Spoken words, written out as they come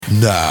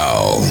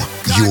Now,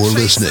 you're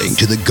listening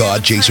to the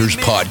God Chasers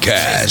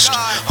podcast,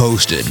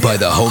 hosted by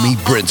the homie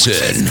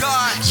Brinson.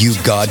 You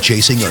God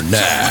chasing or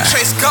nah? We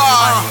chase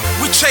God,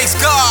 we chase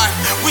God,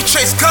 we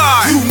chase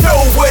God. You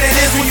know what it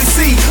is when you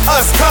see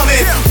us coming.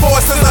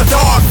 Forces of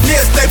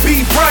darkness, they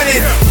be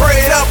running.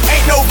 Pray it up,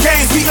 ain't no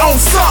games, we own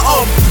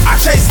something. I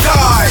chase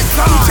God,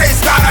 we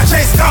chase God, I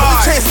chase God.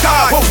 We chase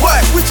God, but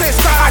what? We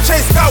chase God, I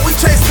chase God, we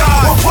chase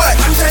God. But what?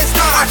 I chase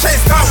God, I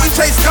chase God, we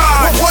chase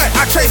God. But what?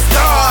 I chase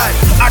God,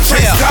 I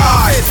chase God.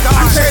 I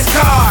chase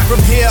God.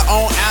 From here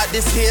on out,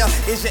 this here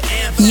is your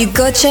anthem. You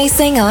God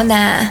chasing or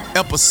nah?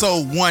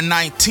 Episode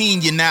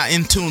 119, you're now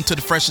in tune to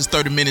the freshest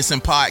 30 minutes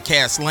in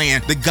podcast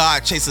land. The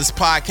God Chasers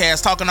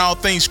podcast, talking all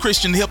things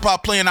Christian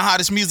hip-hop, playing the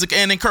hottest music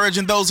and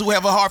encouraging those who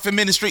have a heart for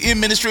ministry, in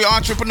ministry,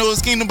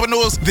 entrepreneurs,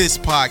 kingdompreneurs. This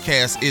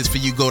podcast is for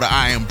you. Go to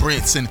I Am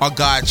Brinson or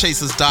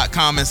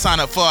GodChasers.com and sign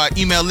up for our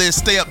email list.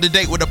 Stay up to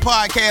date with the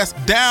podcast.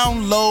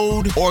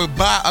 Download or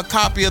buy a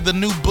copy of the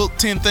new book,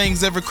 10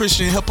 Things Every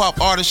Christian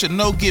Hip-Hop Artist Should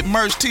Know. Get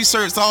merch,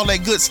 t-shirts, all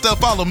that good stuff.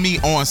 Follow me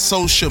on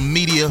social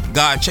media,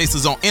 God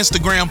Chasers on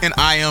Instagram, and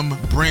I Am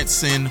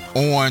Brinson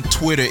on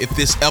Twitter. If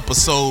this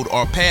episode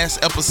or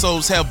past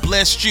episodes have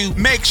blessed you,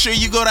 make sure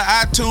you go to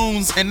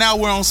iTunes, and now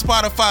we're on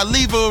Spotify.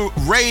 Leave a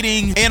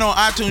rating, and on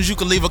iTunes you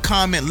can leave a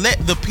comment.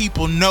 Let the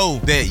people know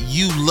that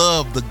you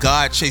love the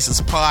God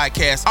Chasers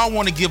podcast. I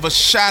want to give a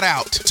shout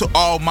out to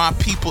all my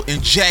people in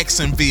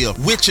Jacksonville,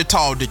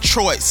 Wichita,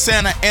 Detroit,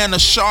 Santa Ana,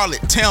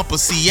 Charlotte, Tampa,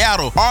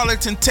 Seattle,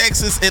 Arlington,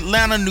 Texas,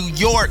 Atlanta, New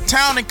York,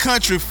 Town and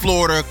Country,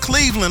 Florida,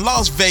 Cleveland,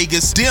 Las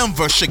Vegas,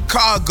 Denver,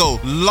 Chicago,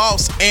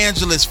 Los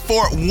Angeles,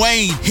 Fort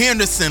Wayne,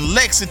 Henderson,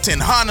 Lexington,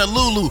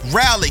 Honolulu,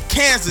 Raleigh,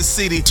 Kansas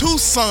City,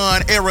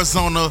 Tucson,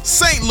 Arizona,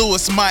 St.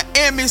 Louis,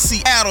 Miami,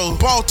 Seattle,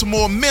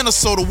 Baltimore,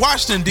 Minnesota,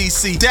 Washington,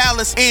 D.C.,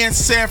 Dallas, and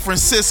San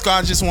Francisco.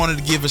 I just wanted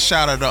to give a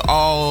shout out to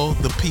all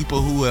the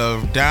people who are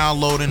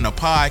downloading the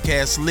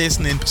podcast,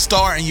 listening,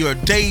 starting your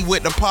day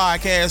with the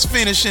podcast,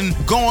 finishing,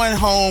 going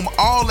home,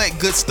 all that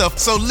good stuff.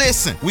 So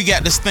listen, we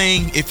got this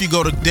thing. If you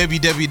go to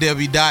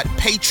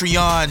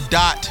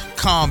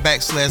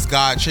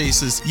www.patreon.com/God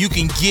Chasers, you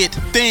can get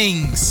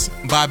things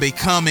by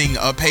becoming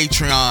a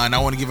Patreon. I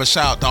want to give a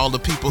shout out to all the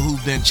people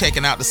who've been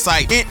checking out the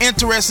site and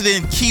interested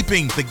in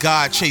keeping the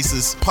God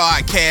Chasers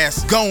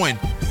podcast going.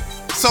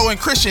 So in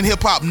Christian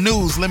hip hop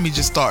news, let me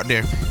just start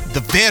there.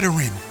 The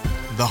veteran,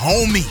 the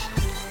homie,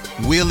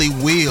 Willie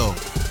Will.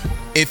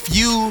 If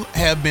you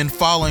have been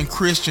following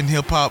Christian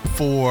hip hop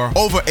for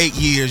over 8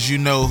 years, you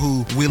know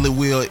who Willie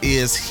Will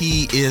is.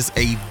 He is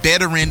a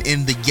veteran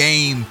in the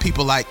game.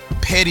 People like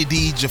Petty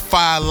D,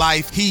 Jafar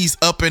Life, he's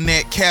up in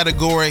that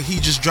category. He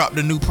just dropped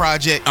a new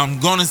project. I'm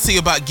gonna see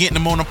about getting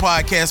him on the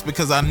podcast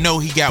because I know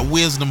he got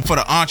wisdom for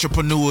the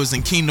entrepreneurs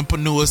and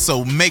kingdompreneurs.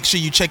 So make sure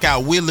you check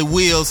out Willie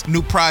Will's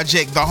new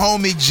project. The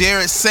homie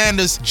Jared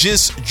Sanders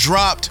just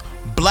dropped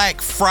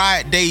Black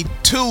Friday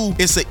 2.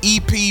 It's an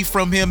EP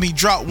from him. He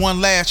dropped one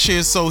last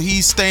year, so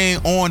he's staying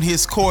on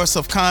his course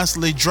of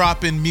constantly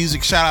dropping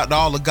music. Shout out to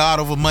all the God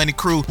Over Money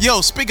crew.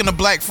 Yo, speaking of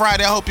Black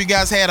Friday, I hope you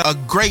guys had a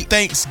great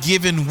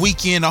Thanksgiving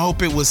weekend. I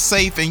hope it was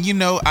safe. And you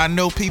know, I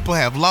know people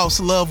have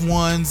lost loved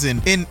ones,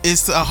 and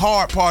it's a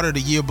hard part of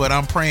the year, but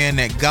I'm praying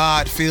that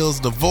God fills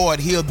the void.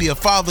 He'll be a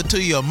father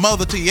to you, a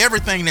mother to you,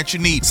 everything that you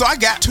need. So I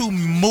got 2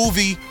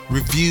 movie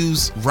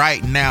reviews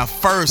right now.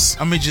 First,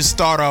 I'm gonna just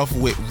start off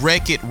with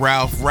Wreck-It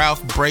Ralph.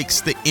 Ralph Breaks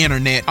the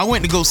Internet. I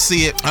went to go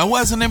see it. I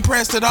wasn't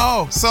impressed at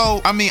all.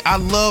 So, I mean, I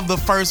love the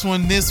first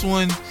one. This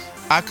one,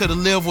 I could have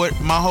lived with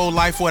my whole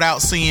life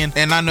without seeing.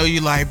 And I know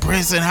you're like,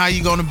 Brinson, how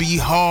you gonna be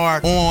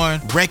hard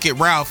on Wreck-It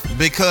Ralph?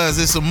 Because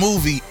it's a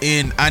movie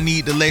and I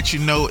need to let you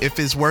know if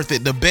it's worth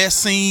it. The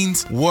best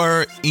scenes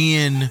were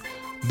in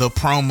the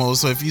promo.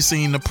 So if you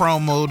seen the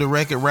promo, the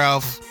Wreck-It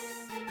Ralph,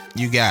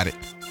 you got it.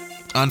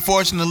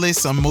 Unfortunately,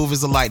 some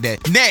movies are like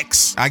that.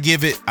 Next, I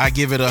give it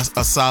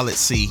a solid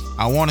C.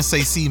 I want to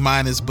say C-,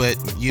 but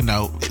you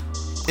know,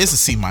 it's a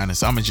C-. I'm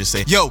gonna just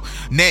say, yo,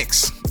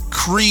 next,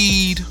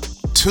 Creed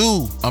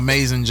 2.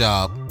 Amazing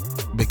job,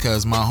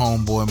 because my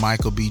homeboy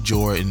Michael B.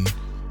 Jordan,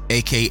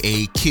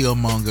 aka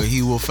Killmonger,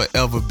 he will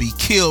forever be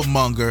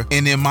Killmonger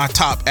and in my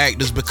top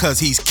actors because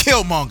he's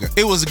Killmonger.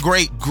 It was a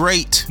great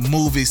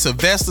movie.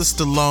 Sylvester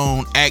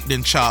Stallone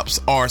acting chops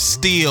are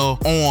still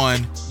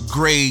on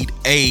grade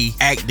A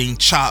acting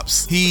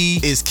chops. He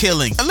is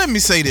killing. And let me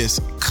say this,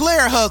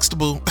 Claire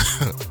Huxtable,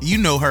 you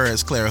know her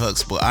as Claire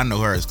Huxtable. I know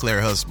her as Claire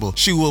Huxtable.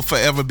 She will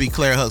forever be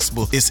Claire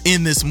Huxtable. It's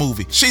in this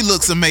movie. She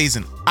looks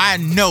amazing. I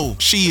know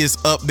she is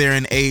up there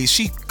in age.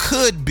 She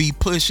could be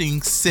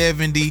pushing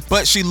 70,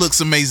 but she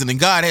looks amazing, and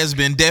God has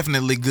been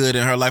definitely good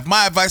in her life.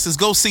 My advice is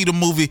go see the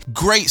movie.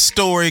 Great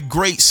story,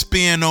 great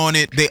spin on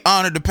it. They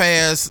honored the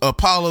past,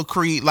 Apollo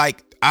Creed.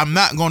 Like, I'm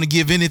not going to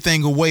give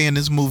anything away in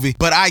this movie,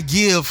 but I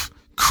give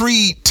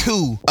Creed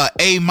 2 a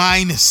A-, B+,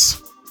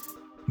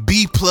 A-,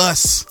 B+.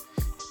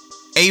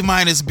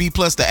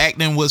 The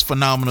acting was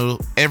phenomenal.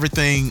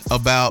 Everything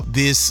about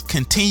this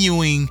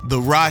continuing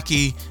the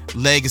Rocky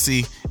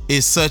legacy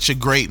is such a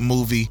great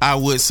movie. I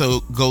would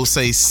go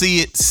say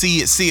see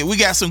it. We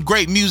got some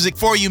great music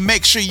for you.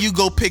 Make sure you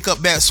go pick up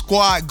that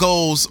Squad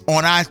Goals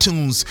on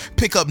iTunes.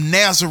 Pick up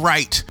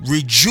Nazarite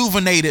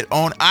Rejuvenated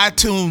on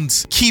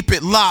iTunes. Keep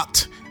it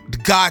locked. The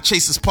God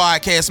Chasers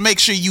Podcast. Make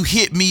sure you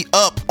hit me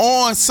up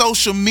on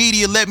social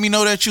media. Let me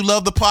know that you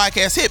love the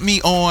podcast. Hit me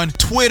on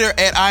Twitter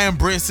at I Am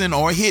Brinson,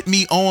 or hit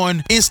me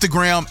on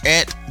Instagram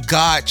at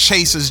God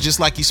Chasers, just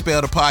like you spell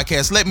the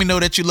podcast. Let me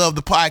know that you love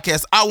the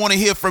podcast. I want to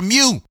hear from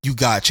you. You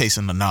God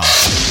Chasing the Knob.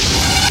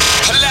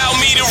 Allow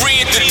me to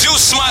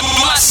reintroduce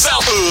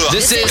myself.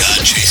 This is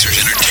God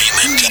Chasers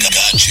Entertainment.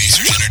 God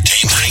Chasers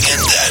Entertainment.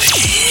 Bringing that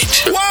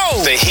heat.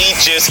 Whoa! The heat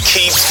just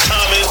keeps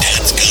coming.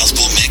 That's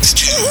Gospel Mix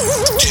 2.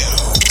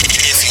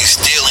 If you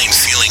still ain't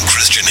feeling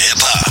Christian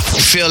hip-hop,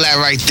 feel that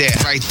right there.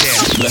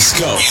 Let's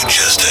go. You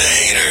just a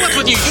hater. What's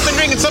with you? You've been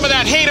drinking some of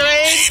that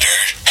haterade?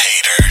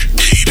 Hater.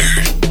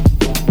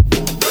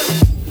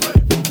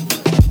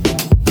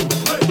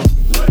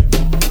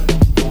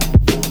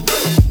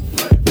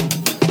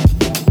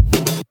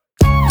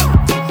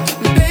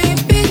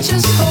 Baby,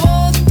 just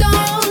hold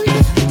on,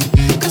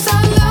 'cause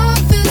our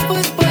love is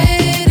worth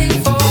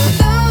waiting for.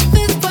 Love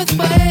is worth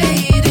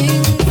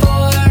waiting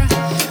for.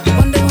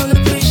 One day we'll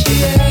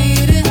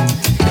appreciate it,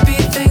 be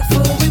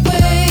thankful we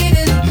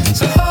waited.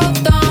 So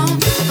hold on,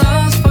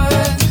 love's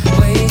worth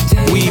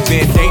waiting. We've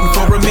been dating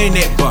for a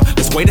minute, but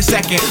let's wait a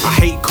second. I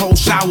hate cold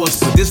showers,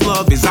 but this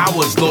love is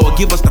ours. Lord,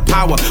 give us the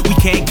power. We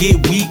can't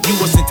get weak. You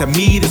were sent to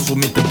me, this was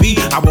meant to be.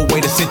 I would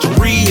wait a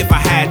century if I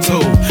had to,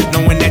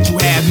 knowing that you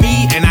had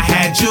me and I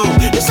had you.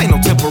 This ain't no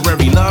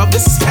temporary love,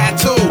 this is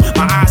tattoo.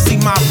 My eyes see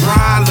my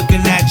bride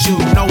looking at you.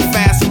 No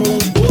fast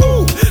moves,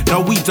 woo. No,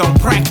 we don't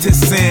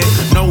practicing.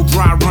 No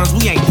dry runs,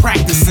 we ain't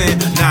practicing.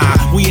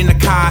 Nah, we in the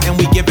car and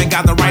we giving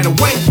God the right of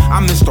way.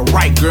 I'm Mr.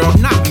 Right, girl,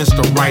 not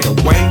Mr. Right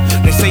away.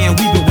 They saying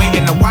we've been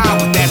waiting a while,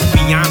 but that's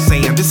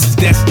Beyonce and this is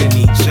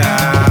destiny,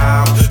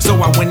 child.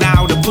 So I went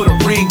out and put a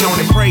ring on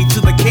it, prayed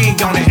to the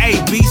king on it,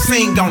 A-B,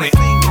 sing on it.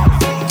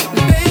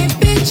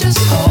 Baby, just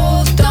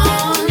hold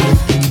on,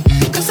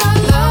 'cause our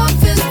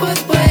love is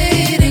worth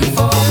waiting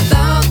for.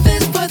 Love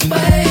is worth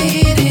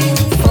waiting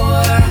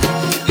for.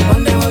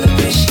 One day we'll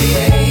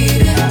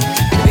appreciate it,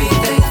 be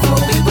thankful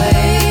we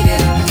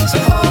waited. So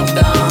hold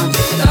on,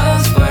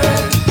 love's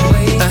worth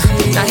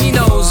waiting. Now he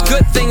knows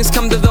good things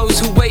come to those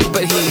who wait,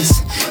 but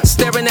he's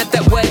staring at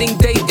that wedding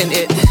date and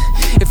it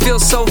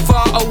feels so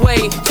far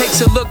away. Takes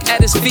a look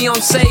at his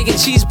fiancée and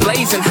she's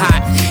blazing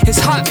hot. His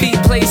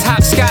heartbeat plays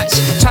hopscotch,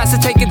 tries to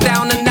take it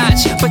down a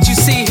notch, but you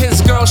see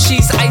his girl,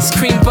 she's ice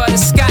cream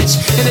butterscotch,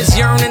 and his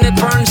yearning it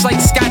burns like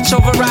scotch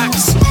over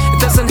rocks. It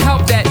doesn't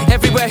help that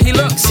everywhere he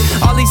looks,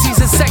 all he sees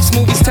is sex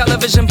movies,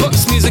 television,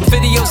 books, music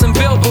videos, and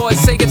billboards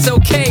say it's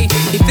okay.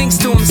 He thinks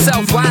to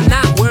himself, why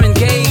not? We're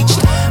engaged.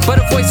 But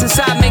a voice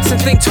inside makes him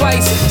think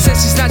twice.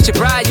 Says she's not your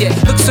bride yet.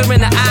 Looks her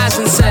in the eyes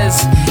and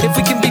says, if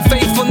we can be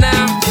faithful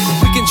now,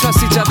 we can trust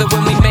each other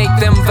when we make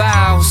them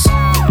vows.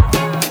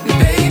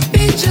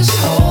 Baby, just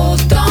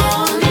hold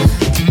on,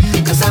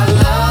 'cause our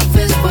love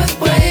is worth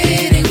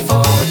waiting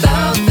for.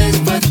 Love is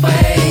worth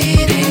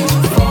waiting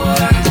for.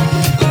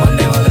 One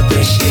day we'll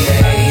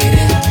appreciate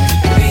it,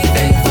 be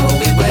thankful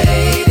we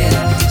waited.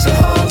 So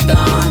hold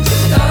on,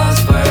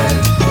 love's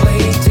worth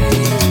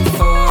waiting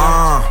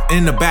for.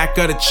 In the back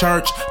of the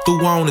church,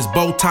 threw on his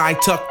bow tie,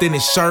 tucked in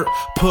his shirt,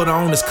 put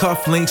on his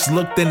cufflinks,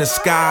 looked in the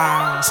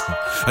skies.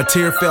 A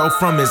tear fell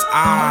from his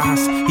eyes.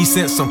 He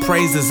sent some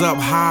praises up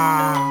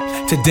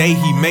high. Today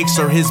he makes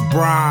her his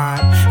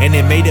bride, and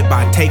they made it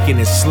by taking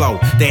it slow.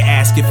 They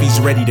ask if he's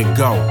ready to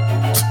go.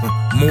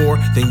 More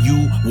than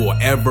you will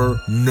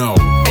ever know.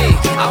 Hey,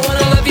 I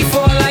wanna love you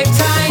for a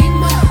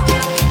lifetime,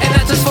 and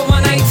not just for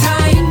one night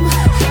time.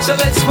 So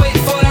let's wait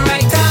for the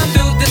right time,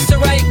 do this the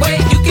right way.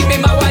 You can be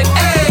my wife,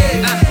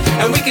 hey,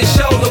 and we can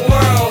show the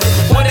world.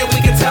 One day we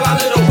can tell our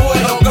little boy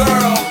or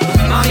girl,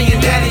 mommy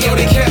and daddy, yo,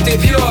 they kept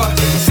it pure.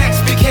 Sex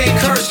became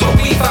cursed, but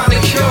we found a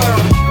cure.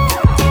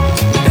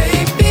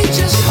 Baby,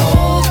 just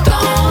hold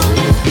on,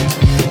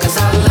 'cause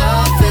our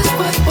love is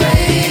worth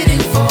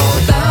waiting for.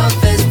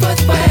 Love is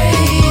worth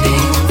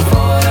waiting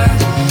for.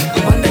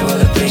 One day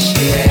we'll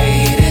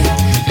appreciate it,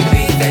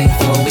 be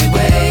thankful we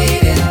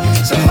waited.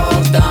 So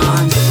hold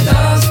on,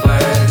 love's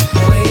worth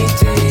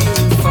waiting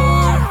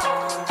for.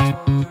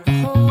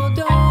 Hold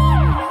on,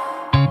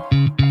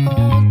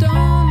 hold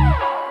on.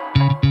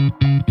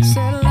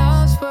 Said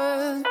love's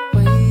worth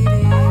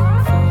waiting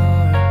for.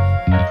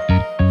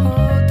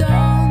 Hold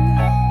on,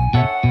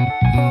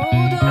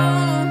 hold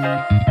on.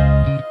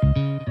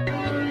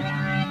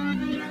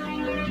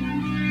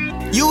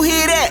 You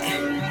hear that?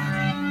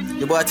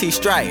 Your boy T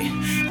Strike.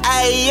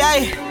 Ay,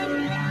 ay.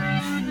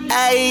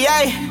 Ay,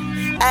 ay.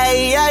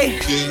 Ay, ay.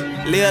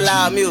 Live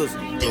loud music.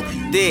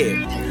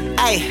 Dead.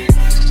 Ay.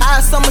 I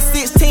summer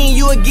 16,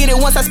 you would get it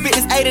once I spit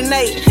this 8 and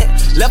 8.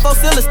 Left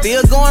Ocilla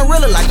still going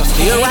realer like I'm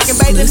still rocking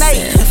Bathing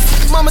Nate.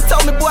 mama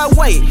told me, boy,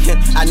 wait.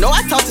 I know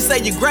I taught to say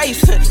your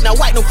grace. Now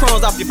wipe them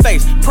crumbs off your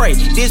face. Pray,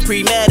 this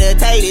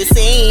premeditated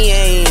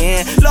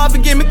sin. Lord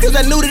forgive me, cause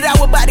I knew that I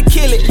was about to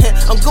kill it.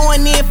 I'm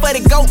going in for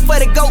the goat, for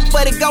the goat,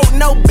 for the goat,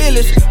 no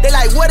billies. They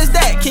like, what is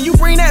that? Can you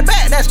bring that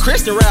back? That's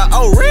Christian rap.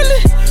 Oh,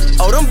 really?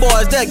 Oh, them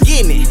boys, they're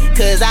getting it.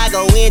 Cause I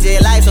go in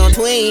just like some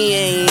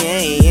twins.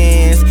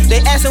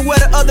 They asking where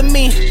the other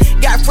men.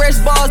 Got fresh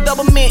balls,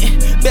 double mint.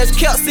 Best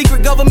kept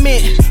secret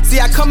government. See,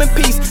 I come in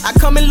peace, I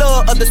come in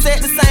love. Others said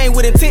the same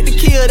with intent to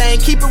kill. They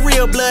ain't keep it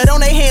real. Blood on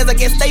their hands, I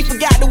guess they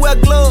forgot to wear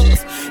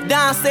gloves.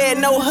 Don said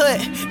no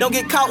hut. Don't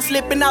get caught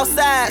slipping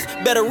outside.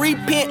 Better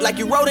repent like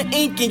you wrote in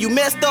ink and you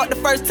messed up the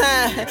first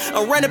time.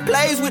 I'm running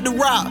plays with the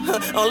rock.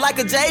 I'm like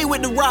a J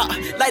with the rock.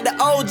 Like the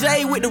old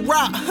J with the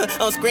rock.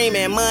 I'm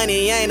screaming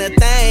money ain't a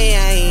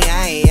thing.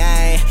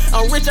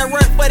 I'm rich, I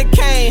work for the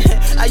cane.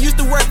 I used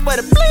to work for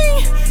the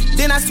bling.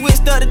 Then I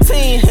switched up the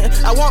team.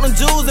 I want them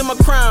jewels in my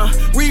crown.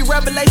 Read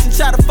Revelation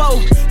chapter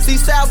 4. See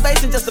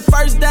salvation just the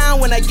first down.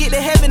 When I get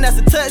to heaven, that's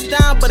a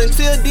touchdown. But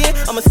until then,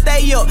 I'ma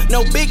stay up.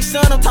 No big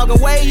son, I'm talking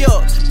way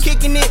up.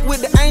 Kicking it with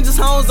the angels'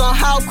 homes on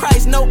how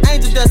Christ, no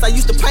angel dust. I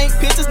used to paint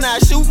pictures, now I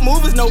shoot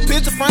movies. No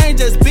picture frame,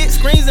 just big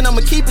screens. And I'ma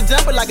keep it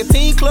jumping like a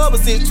teen club of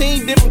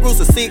 16 different groups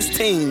of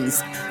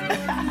 16s.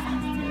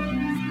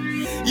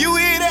 You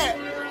hear that?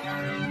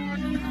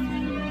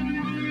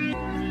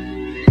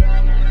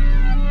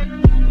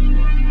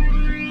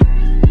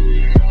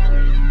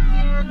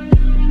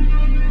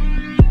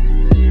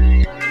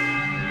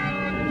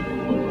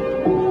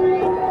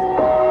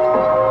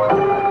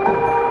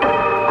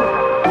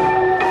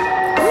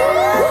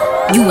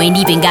 You ain't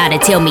even gotta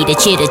tell me the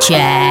chitter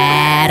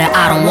chatter.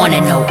 I don't wanna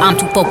know, I'm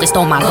too focused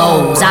on my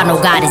goals. I know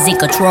God is in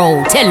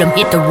control, tell him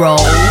hit the road.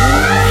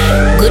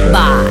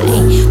 Goodbye,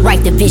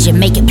 write the vision,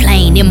 make it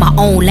plain. In my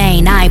own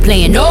lane, I ain't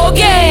playing no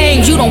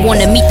games. You don't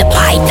wanna meet the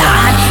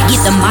python.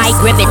 Get the mic,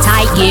 grip it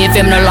tight, give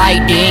him the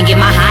light, then get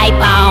my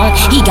hype on.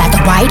 He got the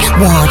right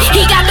one,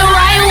 he got the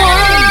right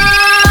one.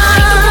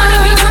 I ain't the one to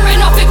be tripping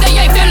off if they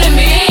ain't feeling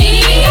me.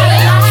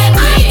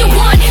 I ain't the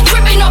one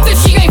tripping off if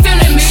she ain't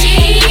feeling me.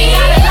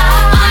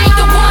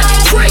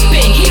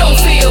 Tripping, he don't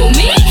feel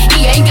me.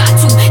 He ain't got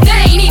to, they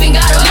ain't even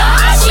got a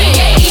lie. She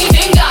ain't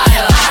even got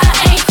a. I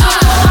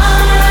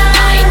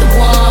ain't the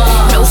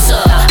one, no sir.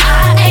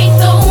 I ain't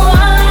the one,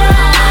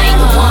 I ain't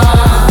the one.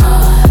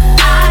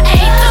 I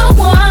ain't the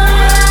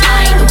one,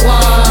 I ain't the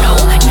one. No,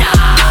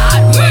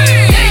 not me.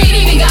 They ain't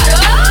even got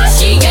a.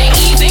 She ain't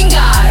even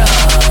got a.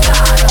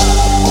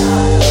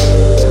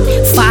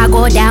 Fire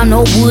go down,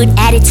 no wood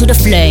added to the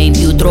flame.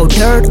 You throw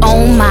dirt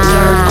on my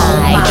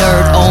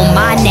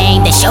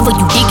name. That shovel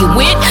you digging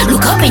with,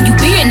 look up and you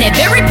be in that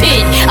very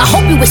pit. I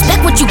hope you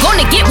expect what you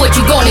gonna get, what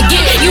you gonna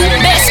get. You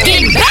best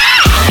get back.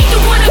 I ain't the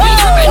one to be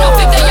tripping off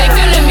if they ain't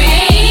feeling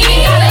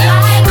me.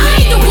 I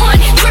ain't the one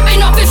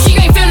tripping off if she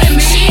ain't feeling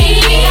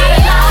me.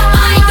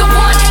 I ain't the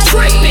one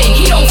tripping,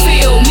 he don't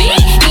feel me.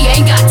 He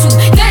ain't got to,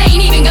 they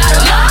ain't even got a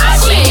lie.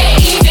 She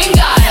ain't even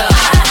got a.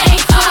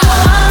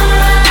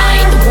 I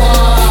ain't the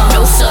one,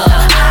 no sir.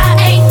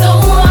 I ain't the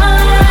one,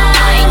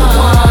 I ain't the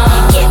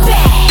one. Get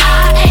back.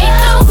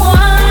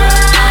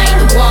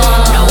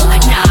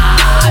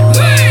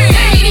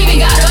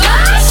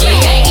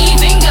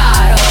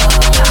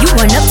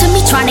 Run up to me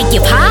trying to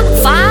give high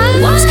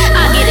fives.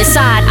 I get a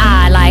side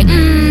eye like,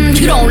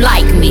 you don't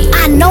like me.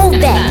 I know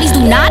that, please do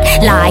not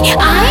lie.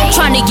 I'm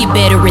trying to get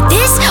better at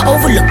this.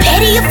 Overlook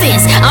petty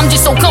offense. I'm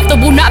just so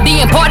comfortable not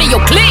being part of your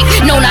clique.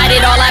 No, not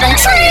at all, I don't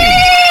trip.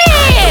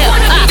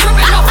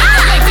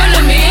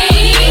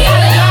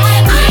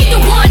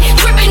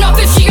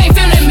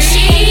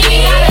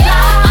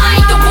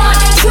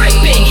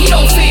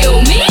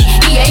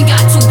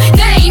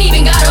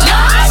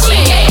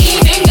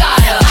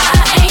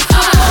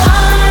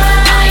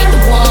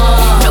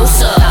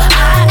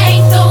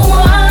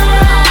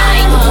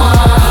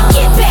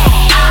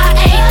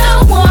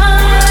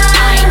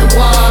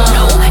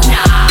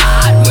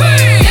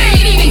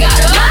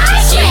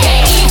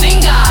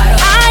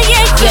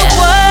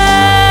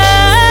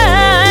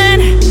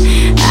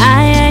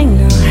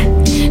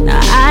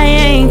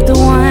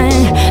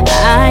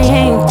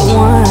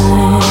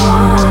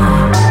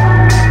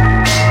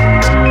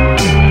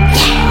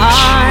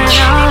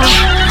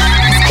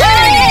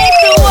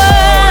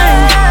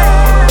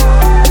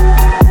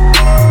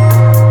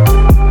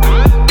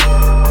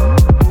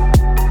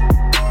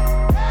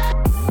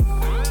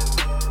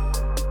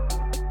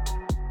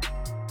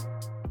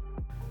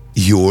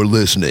 You're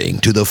listening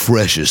to the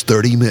freshest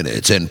 30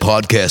 minutes in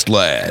podcast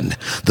land,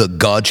 the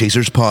God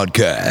Chasers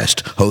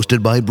podcast,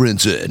 hosted by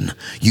Brinson.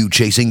 You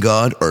chasing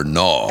God or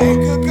no? Hey,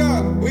 good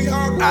God, we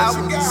are I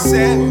was a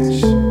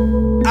savage.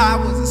 I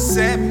was a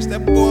savage.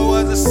 That boy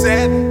was a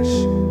savage.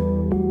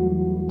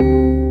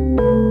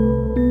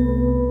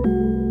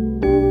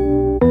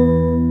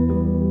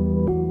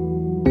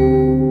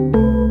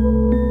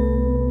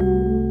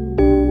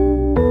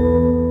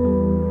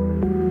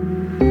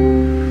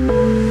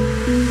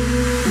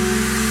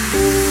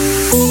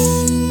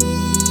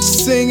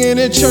 Singing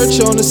in church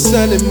on a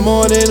Sunday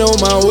morning on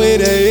my way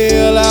to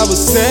hell, I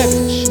was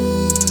savage.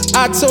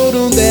 I told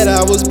them that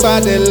I was by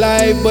that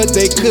life, but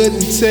they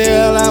couldn't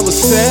tell I was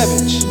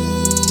savage.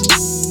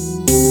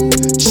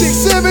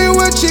 Chicks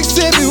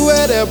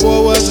everywhere, that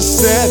boy was a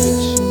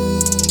savage.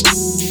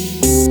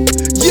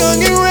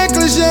 Young and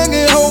reckless, young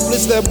and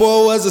hopeless, that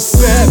boy was a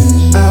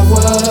savage. I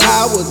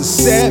was a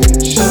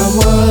savage. I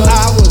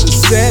was a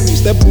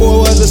savage. That boy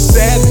was a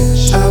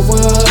savage. I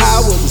was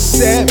a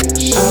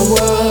savage.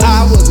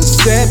 I was a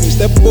savage.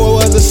 That boy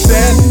was a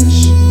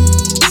savage.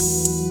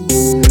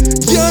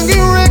 Young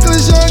and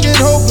reckless, young and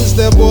hopeless,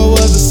 that boy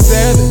was a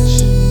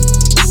savage.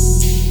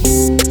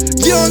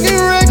 Young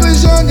and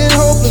reckless, young and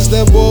hopeless,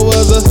 that boy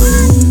was a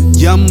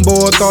young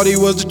boy, thought he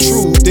was the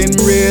truth,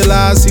 didn't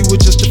realize he was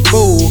just a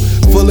fool.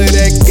 Full of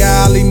that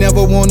guile, he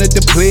never wanted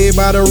to play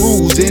by the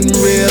rules, didn't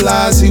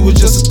realize he was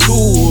just a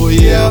tool,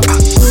 yeah.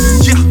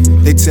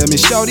 They tell me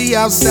shorty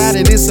outside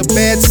and it's a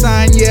bad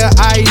sign, yeah,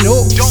 I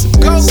know.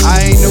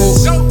 I know.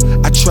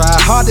 I try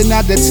harder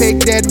not to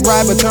take that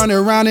ride, but turn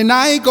around and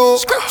I go.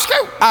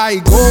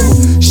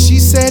 She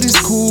said it's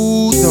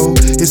cool though,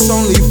 it's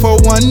only for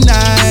one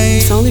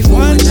night. It's only for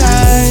one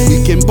night.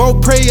 We can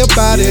both pray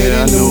about it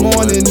in the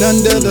morning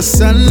under the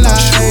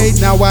sunlight.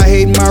 Now I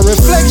hate my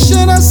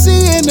reflection I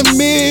see in the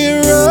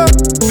mirror.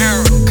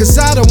 Cause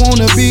I don't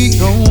wanna be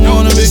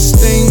this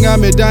thing got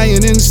me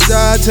dying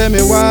inside. Tell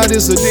me why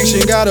this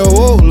addiction got a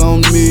hold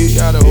on me.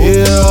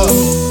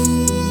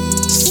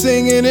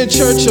 Singing in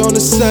church on a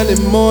Sunday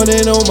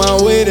morning on my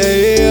way to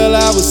hell,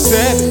 I was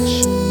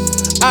savage.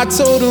 I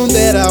told them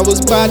that I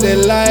was by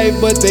that life,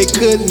 but they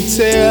couldn't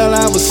tell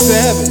I was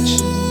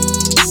savage.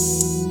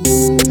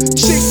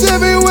 Chicks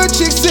everywhere,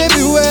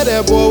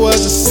 that boy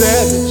was a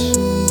savage.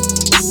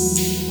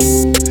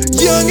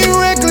 Young and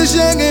reckless,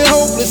 young and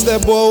hopeless,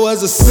 that boy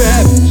was a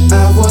savage.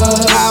 I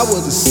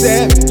was a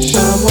savage. I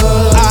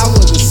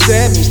was a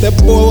savage. That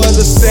boy was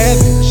a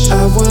savage.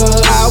 I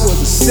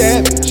was a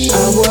savage.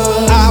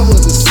 I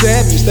was a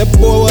savage. That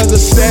boy was a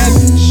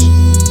savage.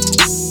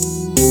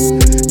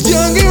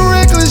 Young and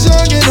reckless,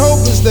 young and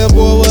hopeless, that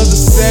boy was a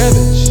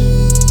savage.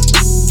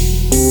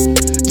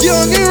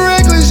 Young and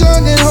reckless,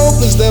 young and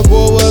hopeless, that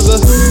boy was a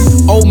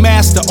old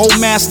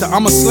master,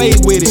 I'm a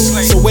slave with it.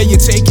 So where you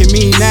taking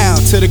me now?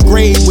 To the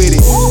grave with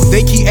it.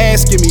 They keep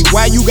asking me,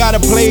 why you gotta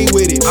play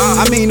with it?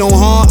 I mean no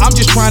harm, I'm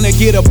just trying to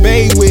get a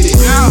bay with it.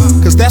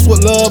 Cause that's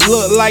what love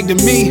look like to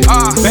me.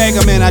 Bag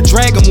 'em and I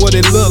drag 'em what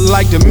it look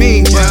like to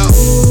me.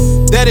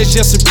 That is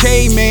just some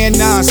caveman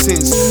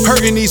nonsense.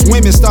 Hurting these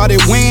women started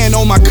weighing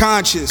on my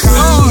conscience.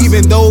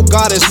 Even though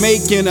God is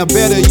making a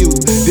better you,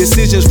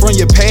 decisions from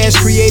your past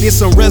created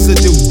some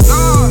residue.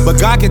 But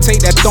God can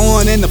take that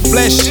thorn in the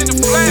flesh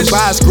and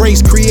by His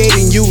grace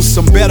creating you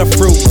some better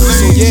fruit.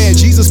 So yeah,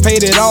 Jesus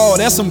paid it all,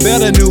 that's some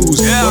better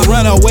news. But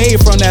run away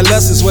from that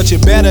lust is what you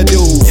better do.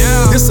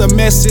 This a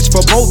message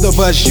for both of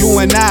us, you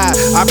and I.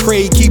 I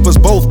pray He keep us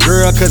both,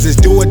 girl, cause it's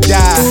do or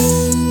die.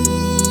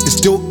 It's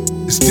do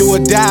or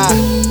die.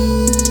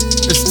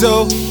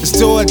 It's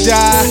do or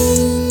die.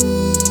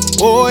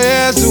 Oh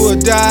yeah, it's do or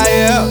die,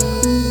 yeah.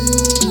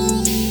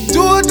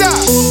 Do or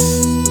die.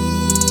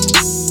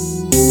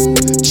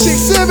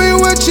 Chicks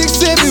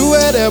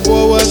everywhere, that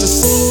boy was a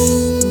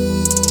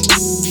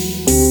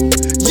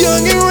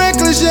young and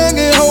reckless, young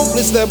and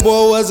hopeless, that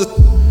boy was a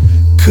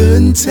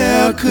couldn't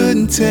tell,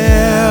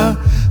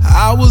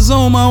 I was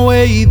on my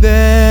way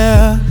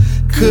there.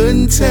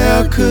 Couldn't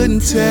tell,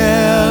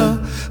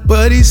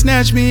 but He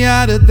snatched me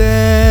out of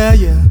there,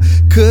 yeah.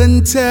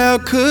 Couldn't tell,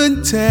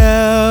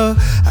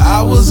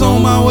 I was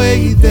on my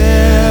way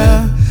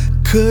there.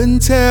 Couldn't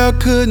tell,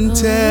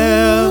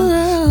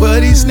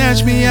 but He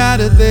snatched me out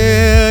of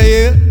there,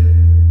 yeah.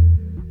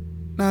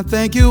 Now I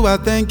thank you,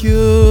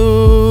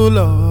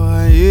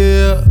 Lord,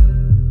 yeah.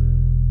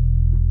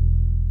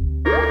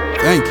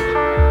 Thank you.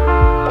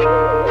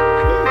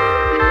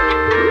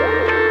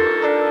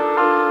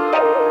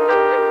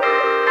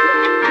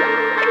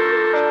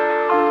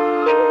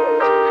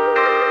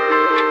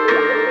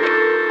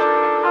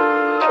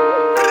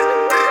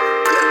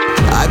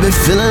 I've been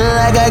feeling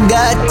like I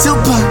got two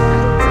parts.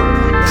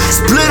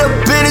 Split up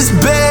in this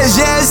bed,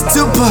 yeah, it's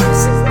two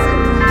parts.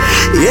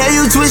 Yeah,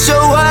 you twist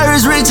your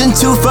wires reaching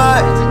too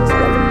far,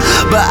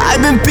 but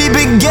I've been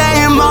peeping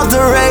game off the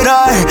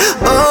radar.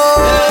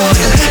 Oh,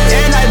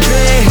 and I've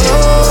been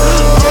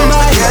on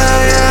my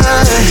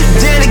own.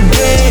 Then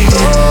again,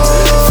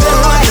 feel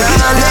like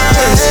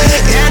honest.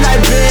 And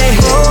I've been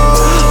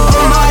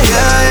on my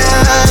own.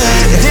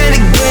 Then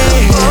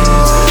again,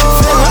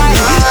 feel like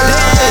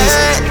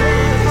honest.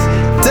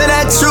 To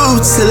that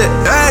truth till it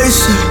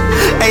hurts you.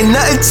 Ain't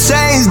nothing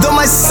changed on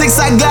my 6,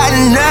 I got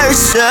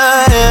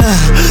inertia.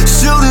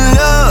 Shooting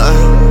up,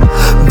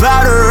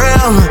 by the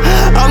rim.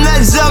 I'm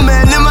not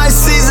jumping in my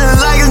season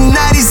like it's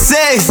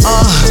 96.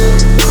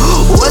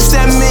 What's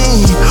that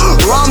mean?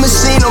 Raw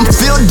machine, I'm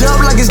filled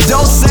up like it's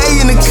Dose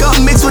in the cup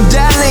mixed with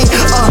Daleen.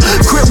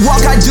 Crip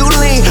walk, I do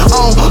lean.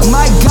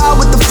 My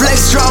God, with the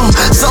flex strong.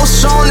 So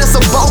strong, that's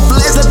a both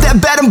legs. Let that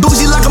bad and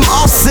bougie like I'm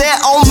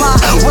offset. Oh my,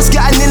 what's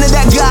gotten into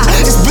that guy?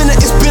 It's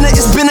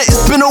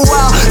been a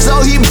while. So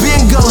he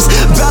been ghost.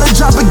 About to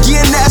drop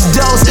again, that's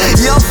dose.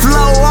 Your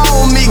flow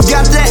on me,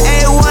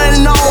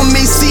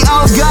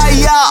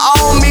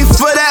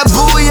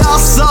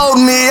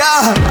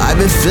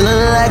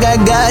 feeling like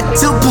I got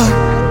Tupac.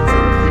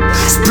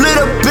 Split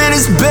up in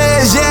his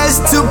bed, yeah,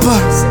 it's two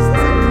parts.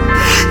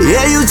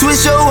 Yeah, you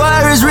twist your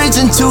wires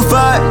reaching too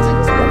far,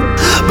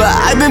 but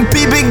I've been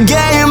peeping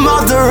game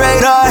off the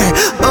radar.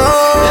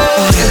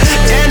 Oh,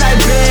 and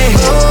I've been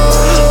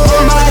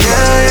on my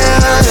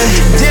head.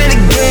 Then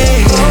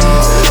again,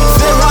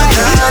 feel like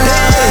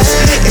honest.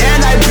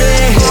 And I've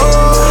been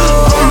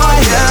on my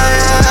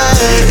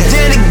head.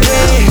 Then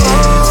again,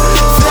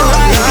 feel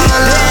like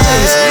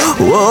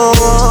honest.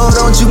 Whoa,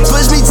 don't you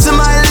push me to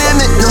my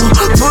limit, no.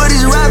 Put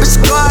these rapid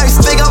scars,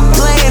 think I'm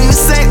playing.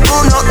 This ain't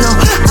oh no, no.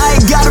 I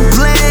ain't got a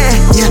plan,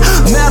 yeah.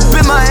 Map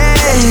in my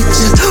head,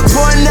 just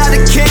pouring out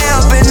the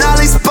camp and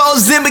all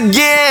exposed him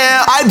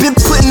again. I've been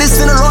putting this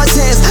in the Lord's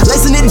hands,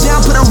 lacing it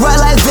down, put it right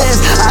like Vans.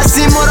 I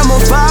see more than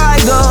more fire, I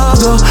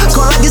go.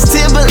 Cold like it's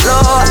 10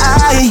 below.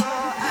 I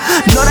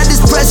know that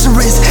this pressure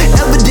is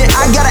evident,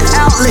 I got an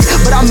outlet,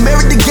 but I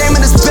married the game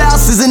and the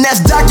spouses, and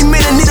that's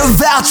documented, need a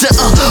voucher.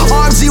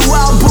 RG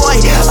Wild Boy,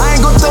 I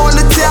ain't gon' throw in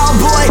the towel,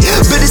 boy.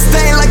 But this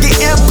thing like an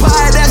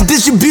empire, that's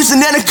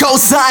distribution and a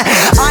cosign.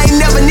 I ain't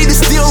never need to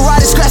steal,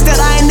 ride and scratch that,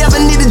 I ain't never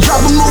need to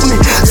drop a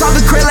movement.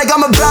 Talking crazy like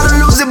I'm about to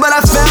lose it, but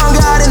I found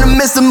God in the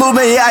midst of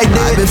movement, yeah I did.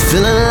 I've been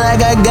feeling like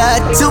I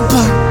got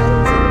Tupac.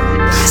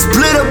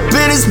 Split up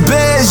in his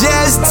bed,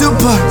 yeah it's two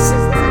parts.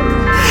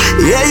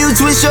 Yeah, you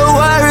twist your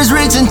wires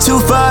reaching too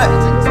far,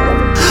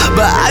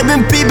 but I've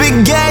been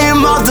peeping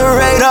game off the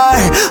radar.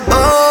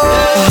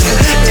 Oh,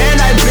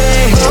 and I've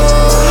been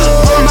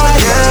on my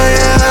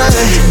head.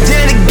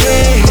 Then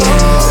again,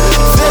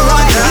 feel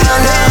like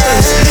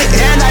honest.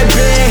 And I've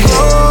been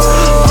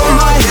on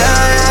my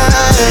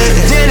head.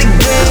 Then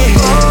again,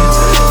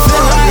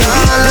 feel like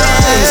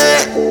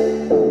honest.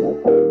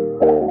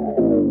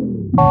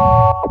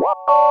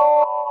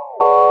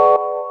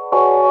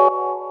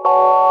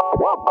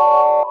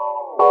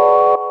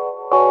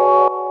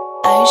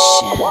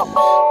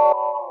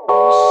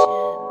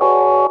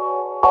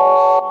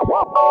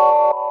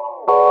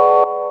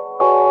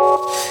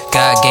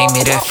 God gave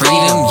me that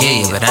freedom,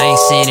 yeah, but I ain't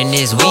sinning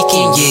this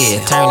weekend,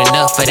 yeah. Turning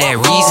up for that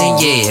reason,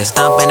 yeah.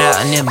 Stomping out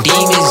on them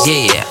demons,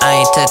 yeah.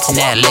 I ain't touching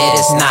that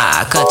lettuce,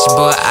 nah. Country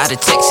boy out of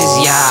Texas,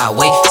 yeah.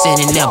 Wait,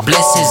 sending them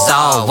blessings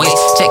always.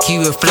 Check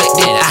you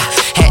reflected, I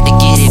had to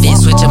get it in,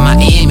 switch up my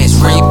image.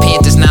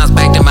 Repentance, now it's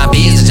back to my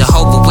business.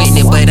 Jehovah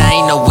Witness, but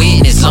I ain't no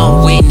witness.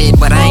 Long witness,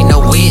 but I ain't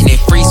no witness.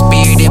 Free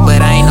spirited,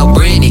 but I ain't no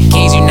Britney.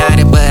 Kings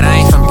United, but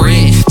I ain't from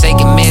Britain.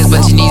 Taking meds,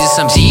 but you needed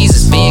some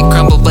Jesus. Being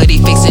crumbled, but he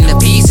fixing the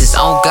pieces.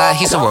 On God,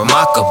 he's so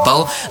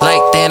remarkable.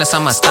 Like Thanos,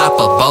 I'm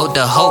unstoppable.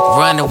 The hope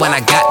running when I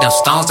got them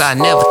stones. I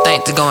never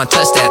think to go and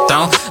touch that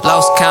throne.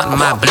 Lost counting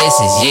my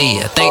blessings,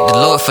 yeah. Thank the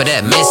Lord for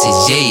that message,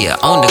 yeah.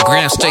 On the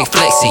gram, straight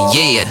flexing,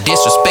 yeah.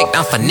 Disrespect,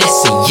 I'm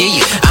finessing,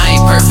 yeah. I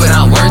ain't perfect,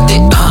 I'm worth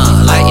it,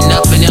 lighting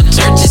up in them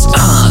churches,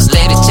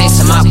 steady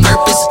chasing my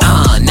purpose,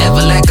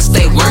 never lack I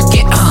stay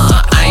working,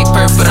 I ain't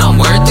perfect, I'm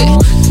worth it.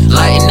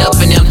 Lighting up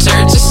in them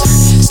churches,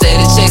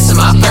 steady chasing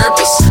my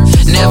purpose,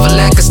 never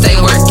lack I stay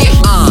working,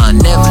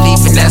 never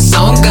leaving that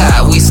song,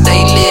 God. We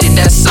stay lit in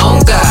that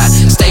song, God.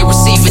 Stay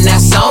receiving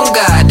that song,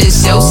 God.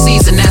 This your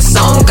season, that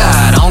song,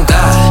 God. On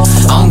God,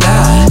 on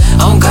God,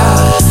 on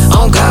God,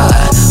 on God,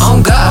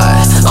 on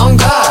God, on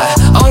God,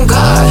 on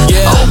God,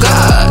 yeah. On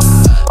God.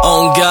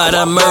 On God,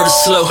 I murder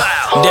slow.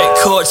 That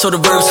chord so the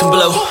verbs can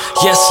blow.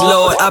 Yes,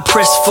 Lord, I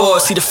press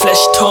forward. See the flesh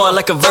torn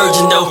like a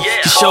virgin, though.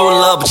 You show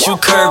love, but you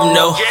curving,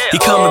 no.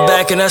 He coming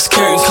back and that's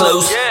curtain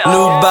closed.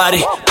 New body,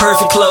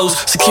 perfect clothes.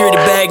 Security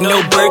bag, no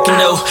Birkin,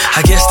 no.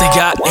 I guess they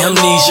got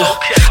amnesia.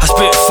 I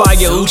spit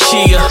fire,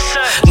 Uchiha.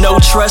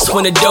 No trust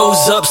when the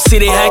door's up. See,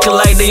 they acting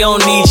like they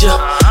don't need ya.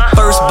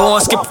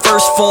 Firstborn, skip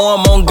first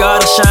form. On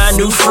God, I shine,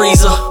 new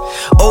freezer.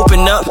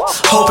 Open up,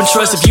 hope and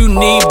trust. If you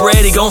need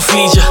bread, he gon'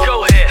 feed ya.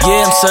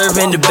 Yeah, I'm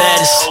serving the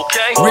baddest.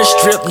 Rich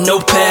drip,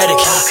 no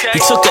paddock. He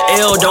took the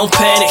L, don't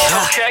panic.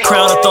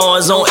 Crown of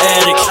thorns on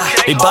addict.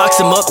 They box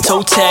him up,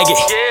 toe tag it.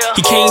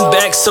 He came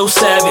back so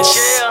savage.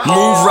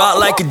 Move rock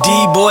like a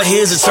D-boy.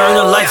 Here's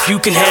eternal life, you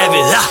can have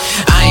it.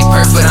 I ain't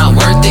perfect, I'm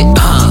worth it.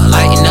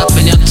 Lighting up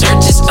in them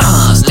churches.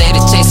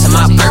 Steady chasing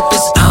my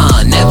purpose.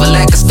 Never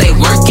lack I stay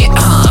working.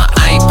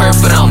 I ain't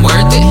perfect, I'm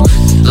worth it.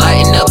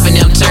 Lighting up in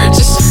them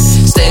churches.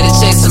 Steady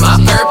chasing my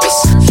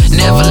purpose.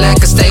 Never lack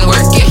I stay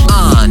working.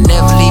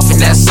 Never leaving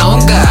that song,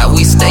 God.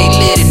 We stay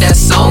lit in that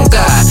song,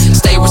 God.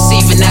 Stay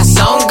receiving that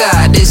song,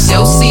 God. This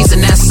your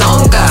season, that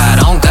song, God.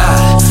 On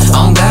God,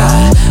 on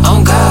God,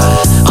 on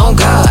God, on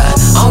God,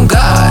 on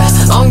God,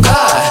 on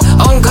God,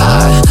 on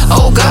God,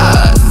 oh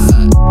God.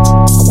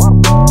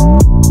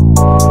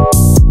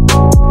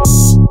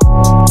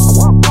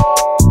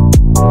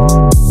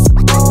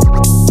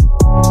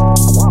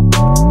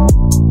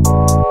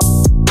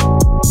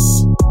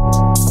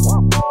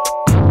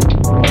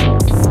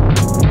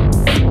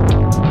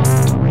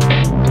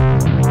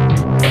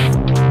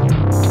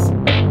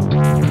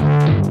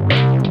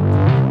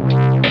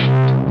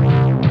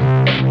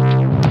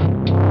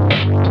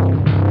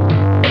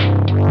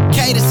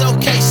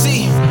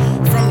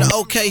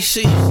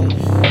 OKC.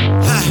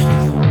 Hi.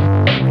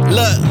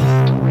 Look.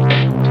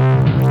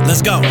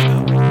 Let's go.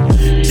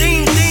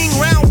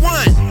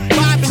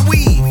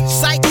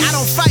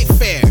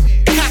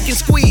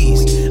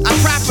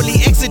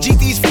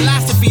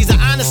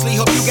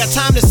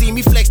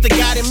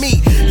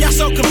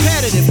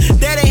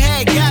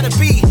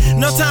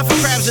 No time for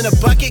crabs in a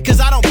bucket, cause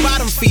I don't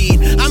bottom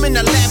feed. I'm in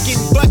the lab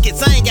getting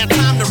buckets, I ain't got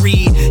time to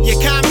read. Your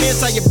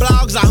comments on your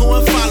blogs are who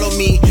unfollow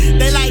me.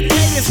 They like,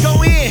 hey, let's go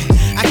in.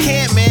 I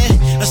can't,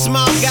 man. A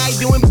small guy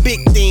doing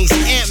big things,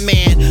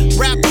 Ant-Man.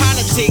 Rap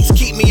politics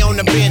keep me on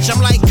the bench. I'm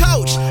like,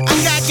 coach, I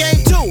got game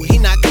too. He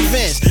not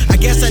convinced. I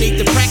guess I need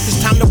to practice,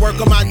 time to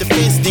work on my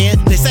defense then.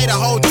 They say the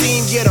whole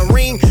team get a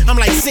ring. I'm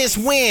like, since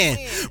when?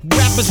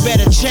 Rappers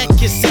better check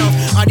yourself.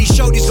 Are these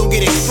shorties gonna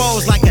get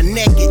exposed like a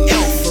naked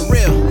elf? For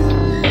real.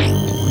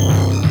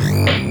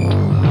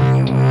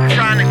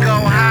 Trying to go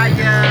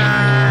higher.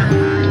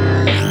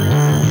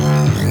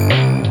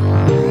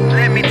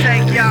 Let me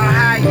take y'all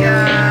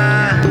higher.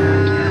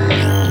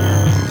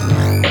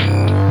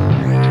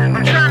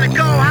 I'm trying to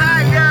go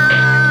higher.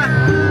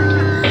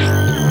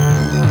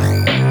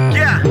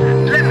 Yeah,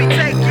 let me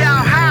take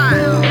y'all high.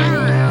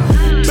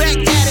 Back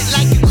at it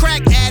like you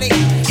crack addict.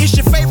 It's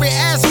your favorite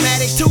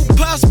asthmatic. 2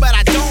 puffs, but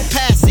I don't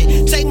pass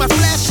it. Take my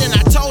flash and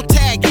I toe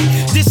tag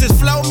it. This is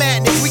flow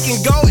madness. We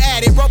can go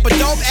at it. Rope a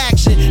dope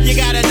action. You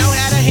gotta know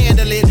how to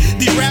handle it.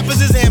 These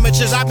rappers is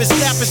amateurs. I've been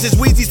snapping since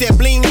Weezy said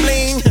bling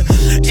bling.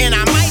 And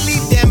I might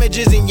leave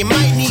damages and you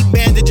might need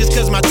bandages,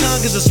 cause my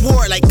tongue is a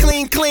sword like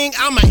cling cling.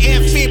 I'm an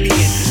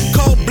amphibian,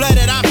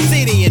 cold-blooded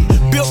obsidian,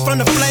 built from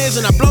the flames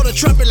and I blow the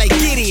trumpet like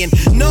Gideon.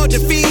 No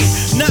defeat,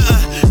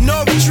 nuh-uh,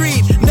 no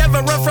retreat.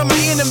 Never run from my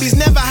enemies,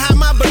 never hide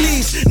my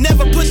beliefs.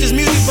 Never put this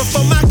music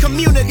before my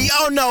community,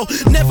 oh no.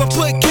 Never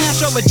put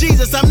cash over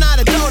Jesus, I'm not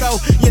a dodo.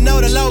 You know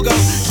the logo,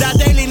 die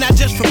daily, not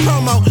just for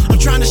promo. I'm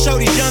trying to show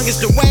these youngest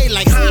the way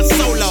like Han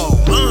Solo.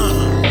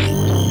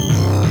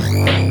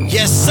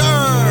 Yes sir.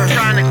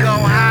 Trying to go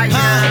higher.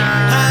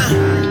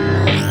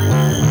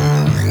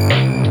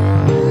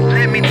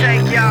 Let me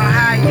take y'all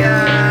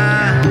higher.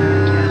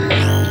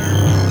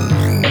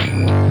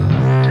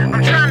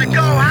 I'm trying to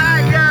go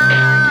higher.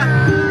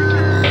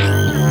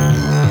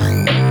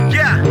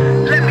 Yeah,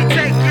 let me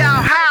take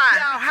y'all high.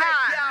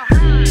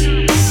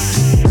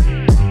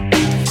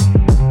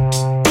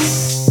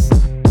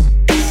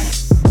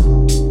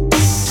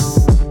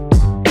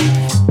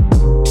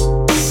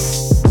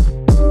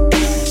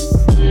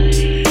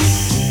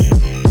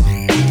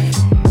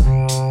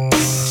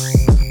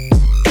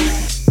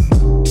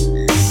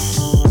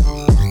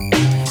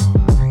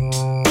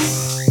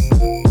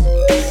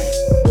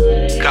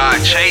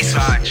 Chaser.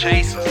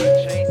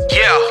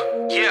 Yeah.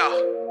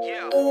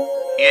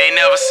 You ain't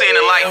never seen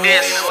it like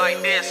this. Ready,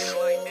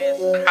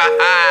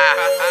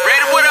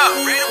 what up?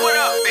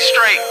 Be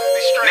straight.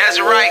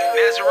 Nazarite.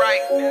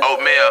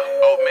 Oatmeal.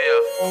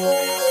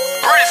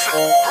 Brinson.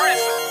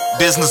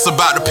 Business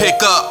about to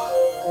pick up.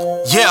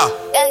 Yeah.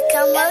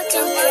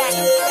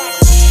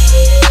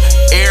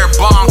 Air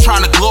bomb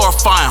trying to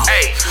glorify him.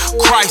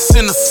 Christ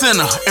in the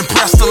center,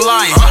 impress the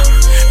lion.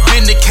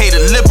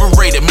 Vindicated,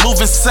 liberated,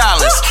 moving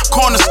silence.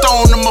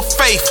 Cornerstone of my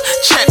faith,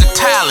 check the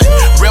talent.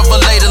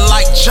 Revelated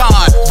like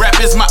John,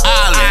 rap is my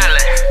island.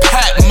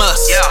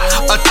 Patmos,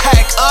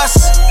 attack us?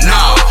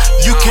 Nah,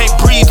 you can't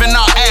breathe in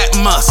our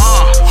atmos.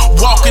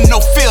 Walking no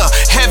fear,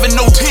 heaven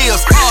no tears.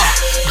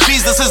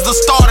 Jesus is the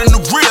start and the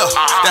real.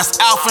 That's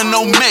Alpha and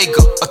Omega,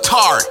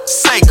 Atari,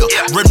 Sega.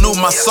 Renew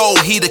my soul,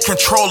 he the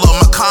controller,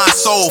 my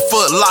console.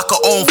 Foot locker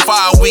on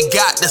fire, we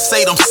got to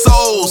say them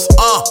souls.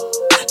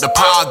 The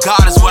power of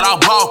God is what I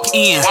walk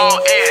in.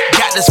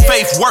 Got this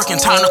faith working,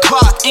 time to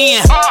clock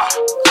in.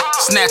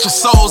 Snatching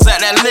souls at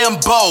that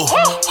limbo.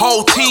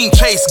 Whole team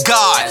chase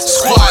God,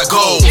 squad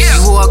goals. You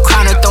wore a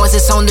crown of thorns,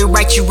 it's only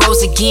right you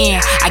rose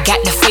again. I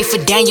got the faith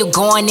of Daniel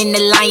going in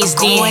the lion's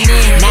den.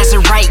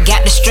 Nazarite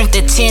got the strength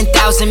of 10,000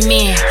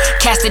 men.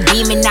 Cast a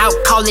demon out,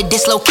 call it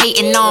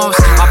dislocating arms.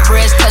 My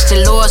prayers touch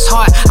the Lord's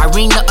heart, I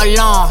ring the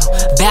alarm.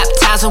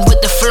 Baptize him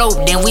with the flow,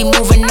 then we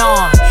moving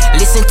on.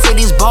 Listen to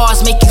these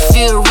bars, make you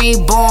feel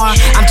reborn.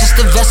 I'm just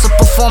a vessel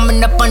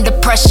performing up under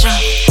pressure.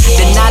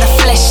 Deny the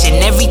flesh and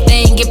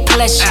everything get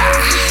pleasure.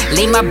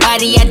 Lay my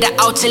body at the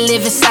altar,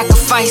 live in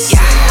sacrifice.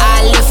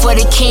 I live for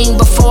the king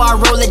before I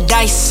roll the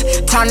dice.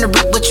 Time to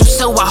reap what you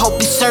sow, I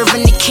hope you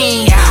serving the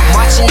king.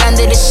 Marching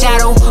under the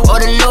shadow or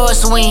the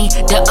Lord's wing.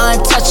 The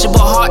untouchable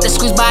heart that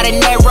squeezed by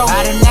the narrow.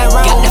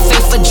 Got the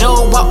faith of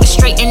Job, walking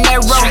straight and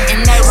narrow.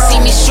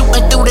 See me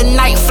shooting through the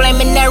night,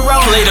 flaming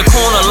arrow. Play the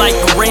corner like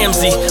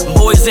Ramsey.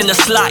 Boys in the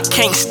slot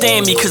can't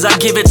stand me, cause I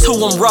give it to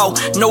them raw,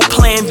 no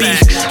plan B.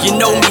 You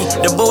know me,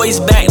 the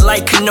boys back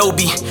like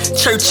Kenobi.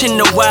 Church in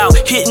the wild,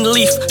 hitting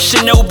leaf,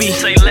 Shinobi.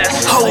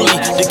 Holy,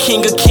 the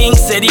king of kings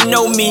said he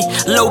know me.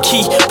 Low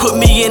key, put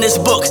me in his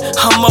book.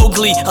 I'm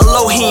Mowgli,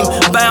 Elohim,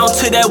 bound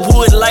to that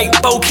wood like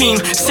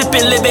Bokeem.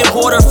 Sipping living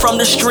water from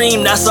the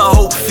stream, that's a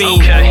hope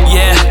fiend.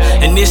 Yeah,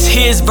 And this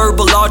here's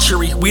verbal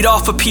archery. We'd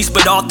offer peace,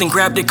 but often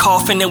grab the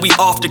coffin and we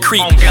off the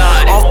creek.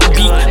 Off the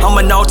beat, I'm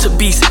an altar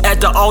beast.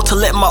 At the altar,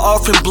 let my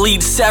offering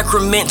bleed.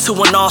 Sacrament to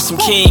an awesome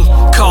king.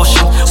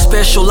 Caution,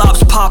 special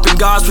ops popping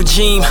God's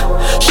regime.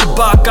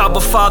 Shabbat, Abba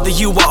Father,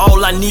 you are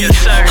all I need.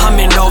 I'm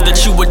in all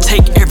that you would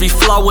take every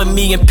flaw in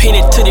me and pin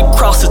it to the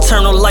cross,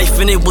 eternal life,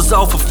 and it was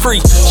all for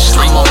free.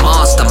 I'm a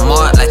monster,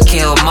 marked like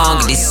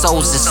Killmonger. These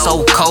souls is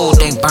so cold,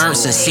 they burnt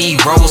since he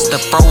rose the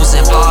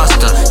frozen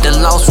foster. The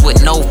lost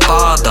with no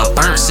father,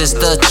 burnt since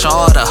the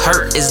charter.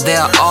 Hurt is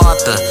their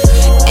author.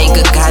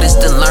 Anger got us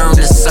to learn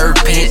the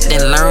serpent,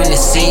 then learn to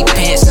see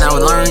pence. Now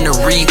learn to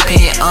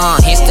repent.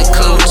 Here's the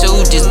clue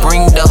too. Just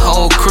bring the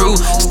whole crew.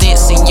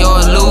 Stints in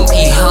your loop.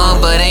 He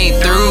hung but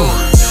ain't through.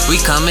 We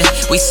coming,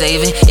 we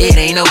saving, it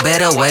ain't no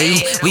better way.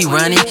 We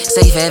running,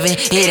 safe heaven,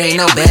 it ain't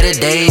no better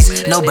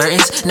days. No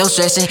burdens, no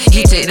stressing,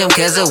 he take them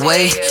cares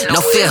away.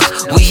 No fear,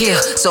 we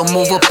here, so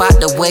move up out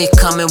the way.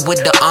 Coming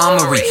with the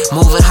armory,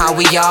 moving how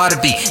we ought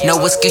to be. No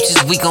excuses,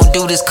 we gon'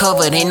 do this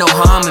covered, ain't no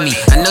harm in me.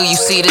 I know you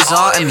see this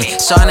art in me,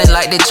 shining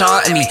like they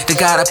charting me. The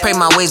God I pray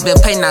my ways been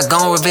paid, not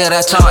gon' reveal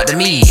that chart to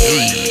me.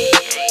 Hey.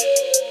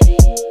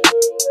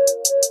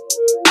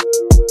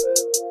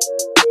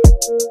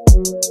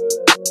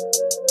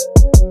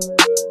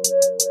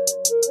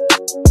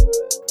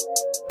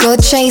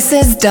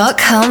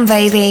 GodChasers.com,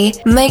 baby.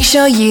 Make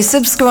sure you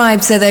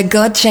subscribe to the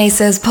God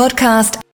Chasers podcast